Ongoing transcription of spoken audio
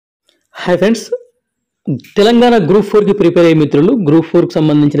Hi friends, Telangana group 4కి prepare అయ్యే మిత్రులు గ్రూప్ 4కి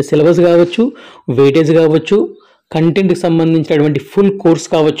సంబంధించిన సిలబస్ కావచ్చు, వెయిటేజ్ కావచ్చు, కంటెంట్కి సంబంధించినటువంటి ఫుల్ కోర్స్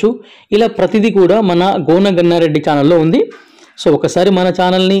కావచ్చు, ఇలా ప్రతిదీ కూడా మన గోన గన్నారెడ్డి ఛానల్లో ఉంది. సో ఒకసారి మన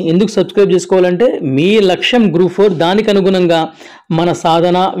ఛానల్ని ఎందుకు సబ్స్క్రైబ్ చేసుకోవాలంటే మీ లక్ష్యం గ్రూప్ 4, దానికి అనుగుణంగా మన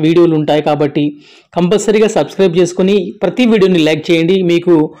సాధన వీడియోలు ఉంటాయి కాబట్టి కంపల్సరీగా సబ్స్క్రైబ్ చేసుకుని ప్రతి వీడియోని లైక్ చేయండి.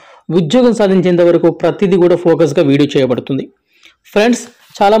 మీకు ఉద్యోగం సాధించేంత వరకు ప్రతిదీ కూడా ఫోకస్గా వీడియో చేయబడుతుంది. ఫ్రెండ్స్,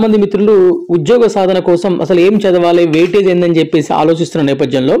 చాలామంది మిత్రులు ఉద్యోగ సాధన కోసం అసలు ఏం చదవాలి, వెయిటేజ్ ఏందని చెప్పేసి ఆలోచిస్తున్న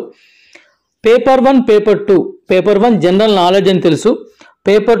నేపథ్యంలో paper 1, paper 2, paper 1 general knowledge అని తెలుసు,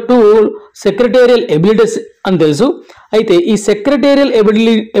 పేపర్ 2 సెక్రటేరియల్ ఎబిలిటీస్ అని తెలుసు. అయితే ఈ సెక్రటేరియల్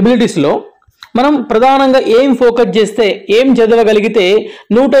ఎబిలిటీస్లో మనం ప్రధానంగా ఏం ఫోకస్ చేస్తే, ఏం చదవగలిగితే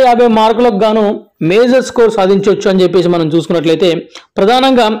 150 మార్కులకు గాను మేజర్ స్కోర్ సాధించవచ్చు అని చెప్పేసి మనం చూసుకున్నట్లయితే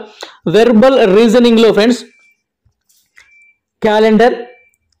ప్రధానంగా వెర్బల్ రీజనింగ్లో ఫ్రెండ్స్ క్యాలెండర్,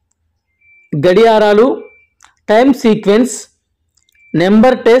 గడియారాలు, time sequence,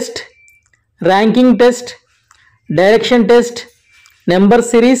 number test, ranking test, direction test, number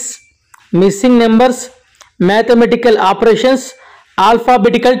series, missing numbers, mathematical operations,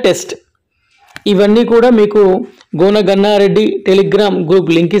 alphabetical test, ఇవన్నీ కూడా మీకు Gona Ganna Reddy Telegram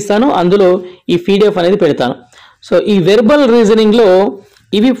group link ఇస్తాను, అందులో ఈ పీడిఎఫ్ అనేది పెడతాను. సో ఈ వెర్బల్ రీజనింగ్లో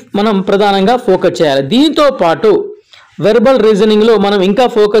ఇవి మనం ప్రధానంగా ఫోకస్ చేయాలి. దీంతో పాటు వెర్బల్ రీజనింగ్లో మనం ఇంకా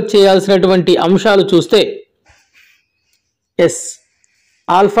ఫోకస్ చేయాల్సినటువంటి అంశాలు చూస్తే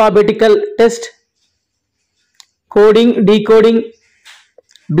alphabetical test, coding, decoding,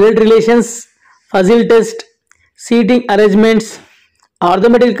 blood relations, Fazil test, seating arrangements,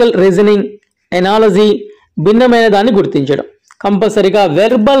 arithmetical reasoning, analogy, భిన్నమైన దాన్ని గుర్తించడం. కంపల్సరీగా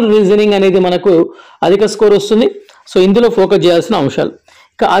వెర్బల్ రీజనింగ్ అనేది మనకు అధిక స్కోర్ వస్తుంది. సో ఇందులో ఫోకస్ చేయాల్సిన అంశాలు.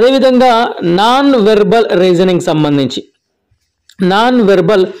 ఇక అదేవిధంగా నాన్ వెర్బల్ రీజనింగ్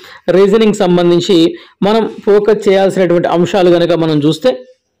సంబంధించి మనం ఫోకస్ చేయాల్సినటువంటి అంశాలు కనుక మనం చూస్తే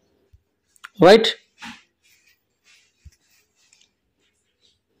రైట్,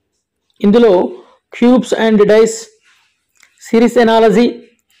 ఇందులో cubes and dice, series analogy,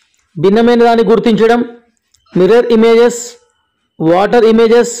 భిన్నమైన దాన్ని గుర్తించడం, mirror images, water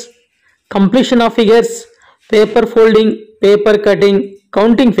images, completion of figures, paper folding, paper cutting,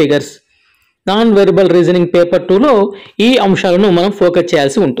 counting figures, non verbal reasoning paper 2లో ఈ అంశాలను మనం ఫోకస్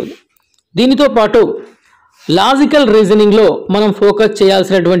చేయాల్సి ఉంటుంది. దీనితో పాటు లాజికల్ రీజనింగ్లో మనం ఫోకస్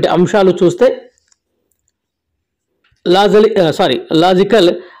చేయాల్సినటువంటి అంశాలు చూస్తే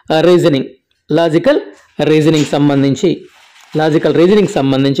లాజికల్ రీజనింగ్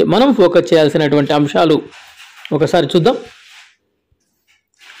సంబంధించి మనం ఫోకస్ చేయాల్సినటువంటి అంశాలు ఒకసారి చూద్దాం.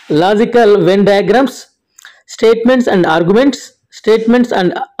 Logical Venn diagrams, statements and arguments, statements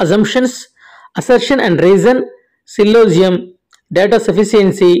and assumptions, assertion and reason, సిల్లోజియం, data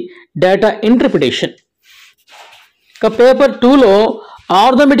sufficiency, data interpretation. ఇక పేపర్ 2లో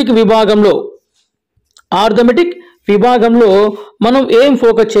ఆర్థమెటిక్ విభాగంలో మనం ఏం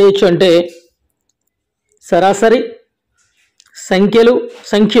ఫోకస్ చేయొచ్చు అంటే సరాసరి,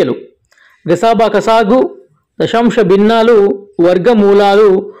 సంఖ్యలు, గసాబకసాగు, దశాంశ భిన్నాలు, వర్గమూలాలు,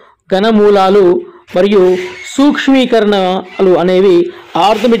 ఘనమూలాలు మరియు సూక్ష్మీకరణలు అనేవి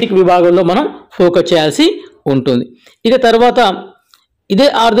ఆర్థమెటిక్ విభాగంలో మనం ఫోకస్ చేయాల్సి ఉంటుంది. ఇక తర్వాత ఇదే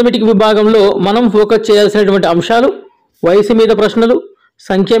ఆర్థమెటిక్ విభాగంలో మనం ఫోకస్ చేయాల్సినటువంటి అంశాలు వయసు మీద ప్రశ్నలు,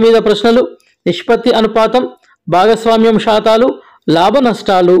 సంఖ్య మీద ప్రశ్నలు, నిష్పత్తి అనుపాతం, భాగస్వామ్యం శాతాలు, లాభ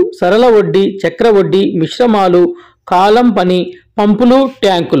నష్టాలు, సరళ వడ్డీ, చక్ర వడ్డీ, మిశ్రమాలు, కాలం పని, పంపులు,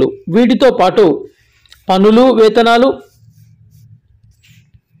 ట్యాంకులు, వీటితో పాటు పనులు, వేతనాలు,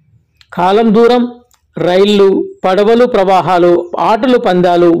 కాలం దూరం, రైళ్లు, పడవలు, ప్రవాహాలు, ఆటలు,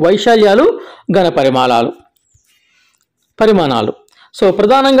 పందాలు, వైశాల్యాలు, ఘన పరిమాణాలు. సో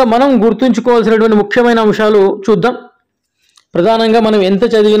ప్రధానంగా మనం గుర్తుంచుకోవాల్సినటువంటి ముఖ్యమైన అంశాలు చూద్దాం. ప్రధానంగా మనం ఎంత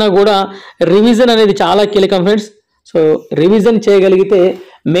చదివినా కూడా రివిజన్ అనేది చాలా కీలకం ఫ్రెండ్స్. సో రివిజన్ చేయగలిగితే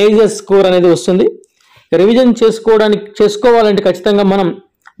మేజర్ స్కోర్ అనేది వస్తుంది. రివిజన్ చేసుకోవాలంటే ఖచ్చితంగా మనం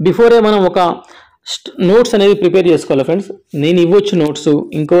బిఫోరే మనం ఒక నోట్స్ అనేది ప్రిపేర్ చేసుకోవాలి ఫ్రెండ్స్. నేను ఇవ్వచ్చు నోట్స్,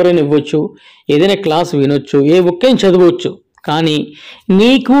 ఇంకెవరైనా ఇవ్వచ్చు, ఏదైనా క్లాస్ వినొచ్చు, ఏ ఒక్కైనా చదవచ్చు, కానీ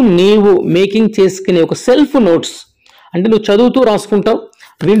నీవు మేకింగ్ చేసుకునే ఒక సెల్ఫ్ నోట్స్ అంటే నువ్వు చదువుతూ రాసుకుంటావు,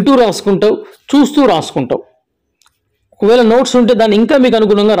 వింటూ రాసుకుంటావు, చూస్తూ రాసుకుంటావు. ఒకవేళ నోట్స్ ఉంటే దాన్ని ఇంకా మీకు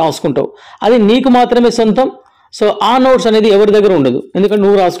అనుగుణంగా రాసుకుంటావు, అది నీకు మాత్రమే సొంతం. సో ఆ నోట్స్ అనేది ఎవరి దగ్గర ఉండదు, ఎందుకంటే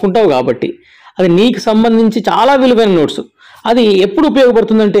నువ్వు రాసుకుంటావు కాబట్టి. అది నీకు సంబంధించి చాలా విలువైన నోట్స్. అది ఎప్పుడు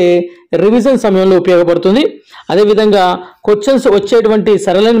ఉపయోగపడుతుందంటే రివిజన్ సమయంలో ఉపయోగపడుతుంది. అదేవిధంగా క్వశ్చన్స్ వచ్చేటువంటి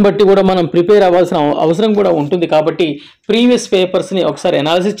సరళిని బట్టి కూడా మనం ప్రిపేర్ అవ్వాల్సిన అవసరం కూడా ఉంటుంది. కాబట్టి ప్రీవియస్ పేపర్స్ని ఒకసారి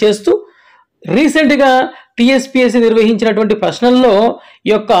అనాలిసిస్ చేస్తూ రీసెంట్గా టీఎస్పీఎస్సీ నిర్వహించినటువంటి ప్రశ్నల్లో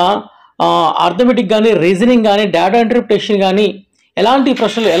ఈ యొక్క అర్థమెటిక్ కానీ, రీజనింగ్ కానీ, డేటా ఇంటర్ప్రిటేషన్ కానీ ఎలాంటి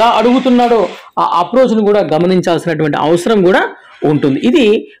ప్రశ్నలు ఎలా అడుగుతున్నాడో ఆ అప్రోచ్ను కూడా గమనించాల్సినటువంటి అవసరం కూడా ఉంటుంది. ఇది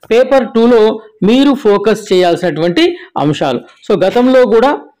పేపర్ 2లో మీరు ఫోకస్ చేయాల్సినటువంటి అంశాలు. సో గతంలో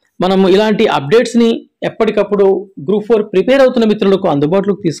కూడా మనము ఇలాంటి అప్డేట్స్ని ఎప్పటికప్పుడు గ్రూప్ 4 ప్రిపేర్ అవుతున్న మిత్రులకు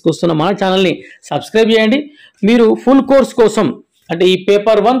అందుబాటులోకి తీసుకొస్తున్న మన ఛానల్ని సబ్స్క్రైబ్ చేయండి. మీరు ఫుల్ కోర్స్ కోసం అంటే ఈ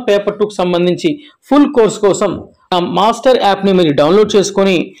పేపర్ 1, పేపర్ 2కు సంబంధించి ఫుల్ కోర్స్ కోసం మాస్టర్ యాప్ని మీరు డౌన్లోడ్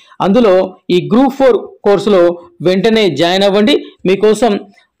చేసుకొని అందులో ఈ గ్రూప్ 4 కోర్సులో వెంటనే జాయిన్ అవ్వండి. మీకోసం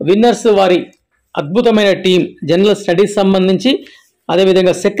విన్నర్స్ వారి అద్భుతమైన టీం జనరల్ స్టడీస్ సంబంధించి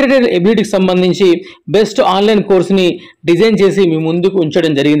అదేవిధంగా సెక్రటరీ ఎబిలిటీకి సంబంధించి బెస్ట్ ఆన్లైన్ కోర్సుని డిజైన్ చేసి మీ ముందుకు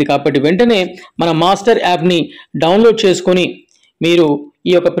ఉంచడం జరిగింది. కాబట్టి వెంటనే మన మాస్టర్ యాప్ని డౌన్లోడ్ చేసుకొని మీరు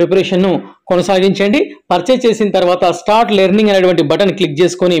ఈ యొక్క ప్రిపరేషన్ను కొనసాగించండి. పర్చేజ్ చేసిన తర్వాత స్టార్ట్ లెర్నింగ్ అనేటువంటి బటన్ క్లిక్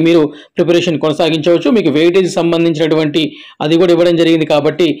చేసుకొని మీరు ప్రిపరేషన్ కొనసాగించవచ్చు. మీకు వెయిటేజ్ సంబంధించినటువంటి అది కూడా ఇవ్వడం జరిగింది.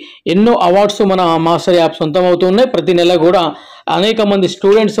 కాబట్టి ఎన్నో అవార్డ్స్ మన మాస్టర్ యాప్ సొంతం అవుతున్నాయి. ప్రతి నెల కూడా అనేక మంది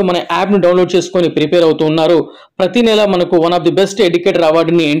స్టూడెంట్స్ మన యాప్ను డౌన్లోడ్ చేసుకొని ప్రిపేర్ అవుతూ ఉన్నారు. ప్రతి నెల మనకు one of the best educator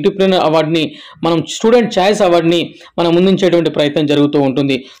అవార్డుని, ఎంటర్‌ప్రెన్యూర్ అవార్డుని, మనం స్టూడెంట్ చాయిస్ అవార్డుని మనం ముందుంచేటువంటి ప్రయత్నం జరుగుతూ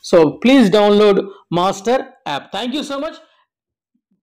ఉంటుంది. So please download master app. Thank you so much.